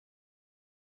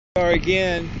are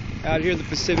again out here in the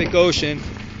Pacific Ocean.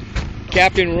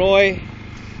 Captain Roy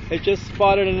has just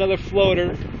spotted another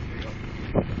floater,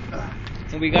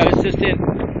 and we got assistant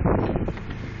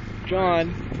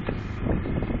John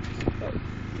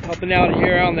helping out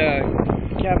here on the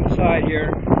cabin side here,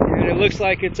 and it looks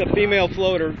like it's a female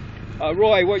floater.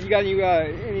 Roy, what you got?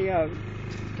 Any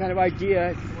kind of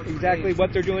idea exactly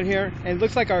what they're doing here? And it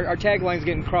looks like our tagline's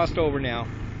getting crossed over now.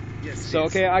 Yes. So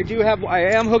okay, I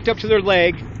am hooked up to their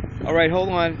leg. All right, hold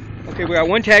on. Okay, we got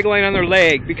one tagline on their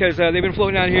leg because they've been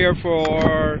floating out here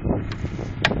for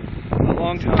a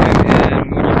long time,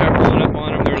 and when you start pulling up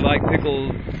on them, they're like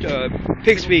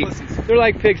pig's feet. They're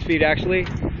like pig's feet, actually.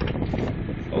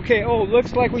 Okay. Oh,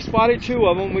 looks like we spotted two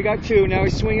of them. We got two. Now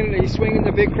he's swinging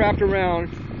the big craft around.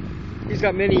 He's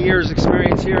got many years'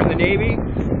 experience here in the Navy. He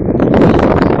was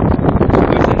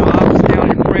in ops down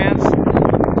in France.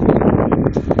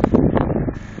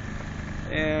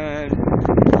 And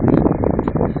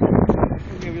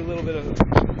I'll give you a little bit of a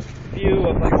view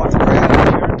of like what's going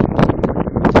on here.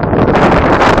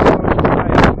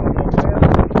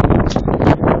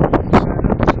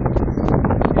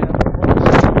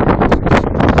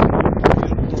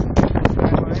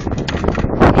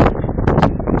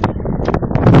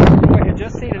 I had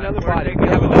just seen another body. We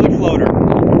have another floater.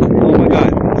 Oh my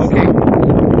God. Okay.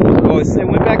 Oh, it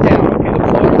went back down. Okay, the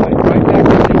floater went right back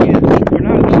up again. Don't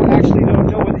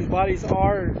know what these bodies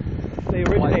are they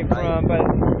originate from, but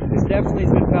it's definitely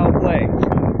been foul play.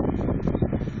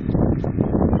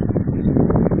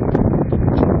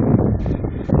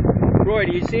 Roy,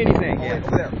 do you see anything? Yeah,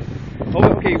 over there. Oh,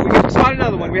 okay, we spot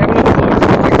another one. We have another floater.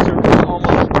 It's surfaced.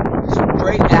 Almost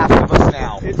straight aft of us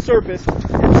now. It's surfaced.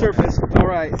 It's surfaced. All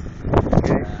right.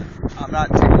 Okay. I'm not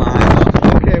taking my eyes off.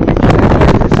 Okay,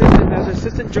 that's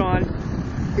Assistant John.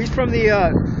 He's from the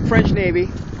French Navy,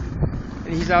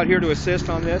 and he's out here to assist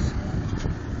on this.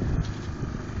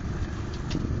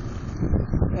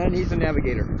 And he's a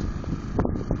navigator.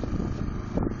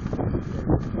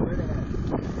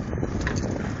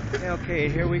 Okay,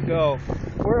 here we go.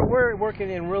 We're working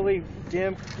in really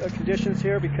dim conditions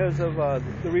here because of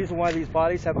the reason why these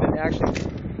bodies have been actually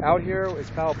out here is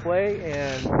foul play,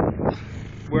 and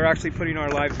we're actually putting our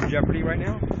lives in jeopardy right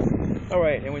now. All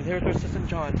right, and here's our Assistant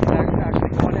John. He's actually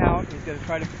going out. He's going to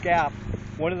try to gap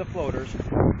one of the floaters. And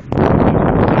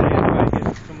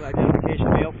get some identification,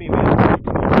 male, female,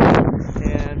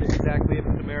 and exactly if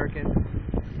it's American.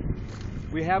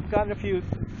 We have gotten a few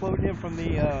floating in from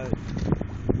the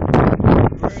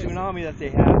tsunami that they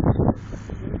had.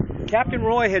 Captain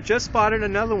Roy had just spotted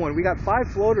another one. We got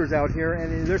 5 floaters out here,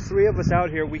 and there's 3 of us out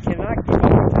here. We cannot keep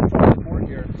up with the transport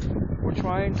here. We're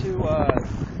trying to.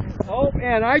 Oh,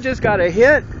 and I just got a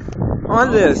hit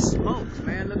on this. Oh,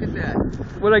 man, look at that.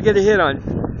 What did I get a hit on?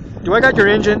 Do I got your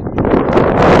engine?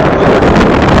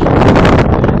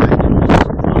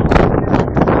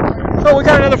 Oh, we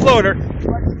got another floater.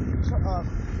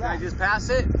 Can I just pass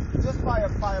it? Just by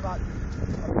about.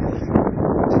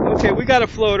 Okay, we got a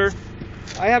floater.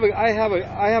 I have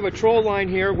a troll line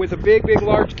here with a big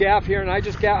large gap here, and I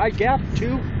gapped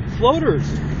 2 floaters.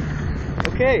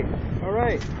 Okay, all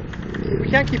right. We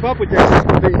can't keep up with this.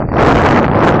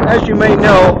 As you may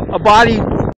know, a body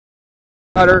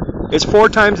cutter is 4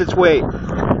 times its weight.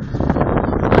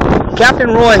 Captain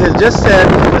Roy has just said,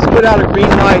 let's put out a green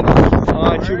light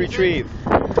to retrieve.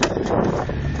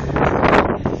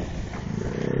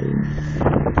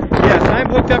 Yes, I'm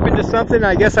hooked up into something.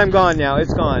 I guess I'm gone now.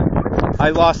 It's gone. I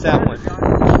lost that one.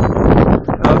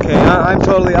 Okay, I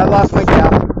lost my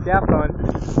gap on.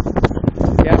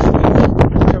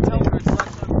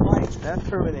 That's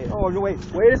terminate. Oh no!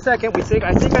 Wait a second. I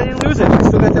think I didn't lose it. I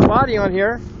still got the body on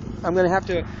here. I'm gonna have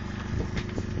to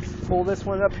pull this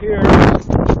one up here.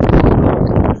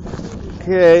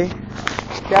 Okay.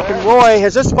 Captain Roy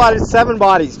has just spotted 7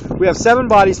 bodies. We have 7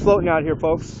 bodies floating out here,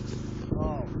 folks.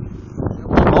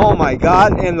 Oh my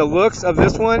God! And the looks of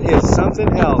this one is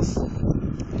something else.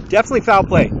 Definitely foul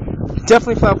play.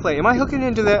 Definitely foul play. Am I hooking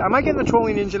into that? Am I getting the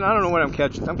trolling engine? I don't know what I'm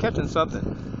catching. I'm catching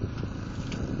something.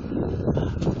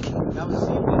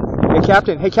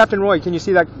 Hey Captain Roy, can you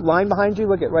see that line behind you?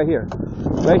 Look at right here.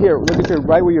 Right here. Look at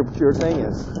right where your thing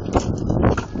is.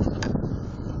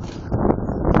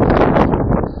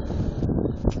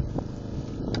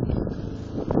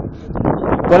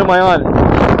 What am I on?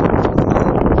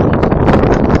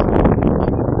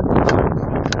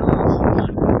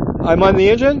 I'm on the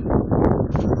engine?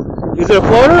 Is it a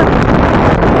floater?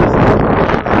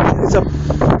 It's a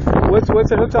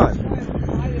what's it hooked on?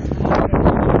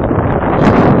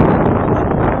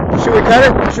 Should we cut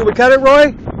it? Should we cut it,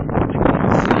 Roy?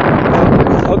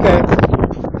 Okay.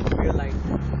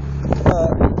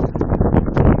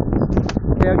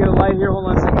 light here. Hold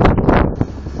on a second.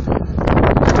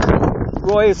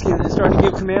 Roy is starting to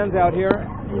give commands out here.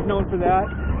 He's known for that.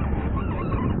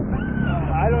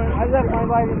 I left my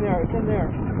light in there. It's in there.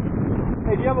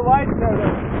 Hey, do you have a light?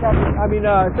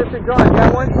 Assistant John, you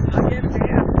got one? I gave it to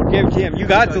him. Give it to him. You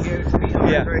got So the. give it to me. Oh,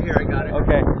 Yeah. it's right here. I got it.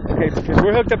 Okay, because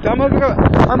we're hooked up.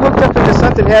 I'm hooked up into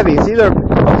something heavy. It's either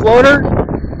a floater.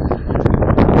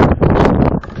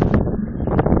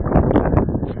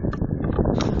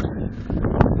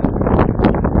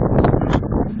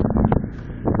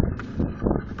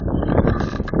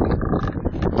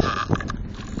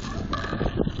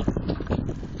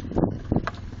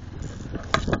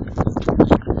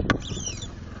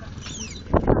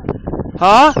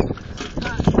 Huh?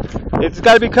 It's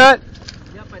got to be cut?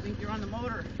 Yep, I think you're on the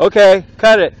motor. Okay,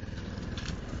 cut it.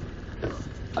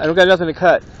 I don't got nothing to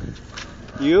cut.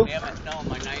 You? Damn it, no,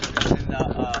 my knife is in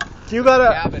the You got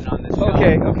a... cabin on this shelf.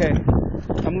 Okay, okay. I'm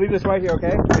going to leave this right here,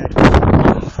 okay?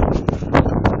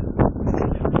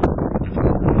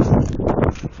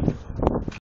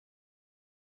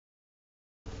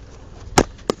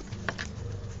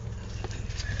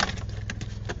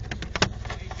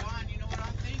 Hey, John, you know what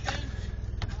I'm thinking?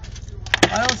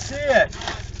 I don't see it. I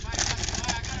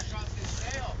gotta drop this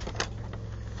sail.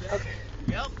 Okay.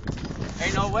 Yep.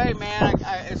 Ain't no way, man.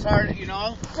 It's hard, you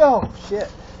know. Oh, shit.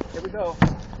 Here we go.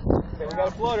 Okay, we got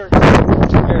a floater.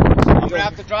 Here, I'm gonna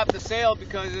have to drop the sail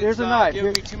because it's here's a knife.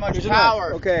 giving me too much Here's a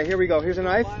power. knife. Okay, here we go. Here's a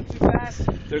knife. Flying too fast.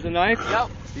 There's a knife. Yep.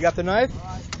 You got the knife?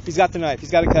 He's got the knife.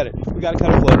 He's got to cut it. We got to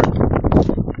cut a floater.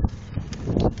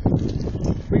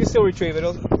 We can still retrieve it.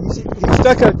 He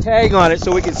stuck a tag on it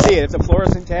so we can see it. It's a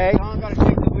fluorescent tag. Now I gotta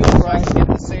take the wheel so I can get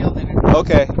the sail in it.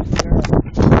 Okay.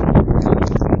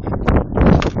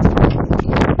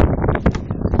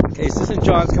 Okay, Assistant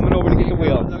John's coming over to get the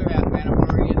wheel. Look at that, man. I'm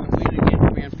already in the wheel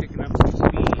again, man. Picking up some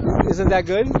speed. Isn't that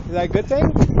good? Is that a good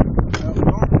thing?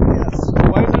 Yes.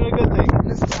 Why isn't it a good thing?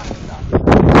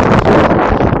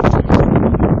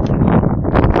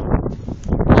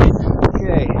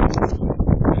 Okay.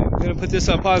 I'm gonna put this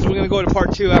on pause. We're gonna go to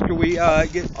part 2 after we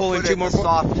pull in 2 more.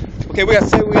 Okay, we got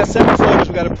 7 floaters.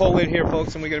 We got to pull in here,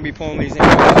 folks, and we're gonna be pulling these in. We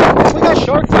got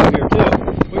sharks out here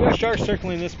too. We got sharks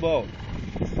circling this boat.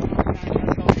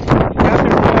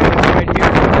 Captain Roy is right here.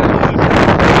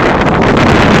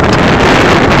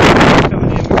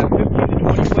 Coming in. We got 15 to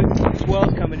 20 foot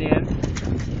swells coming in,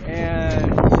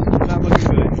 and it's not looking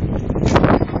good.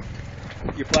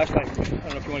 Your flashlight. I don't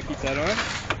know if you want to keep that on.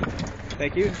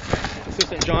 Thank you,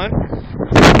 Assistant John.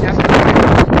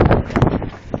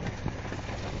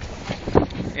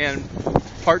 And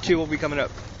part 2 will be coming up.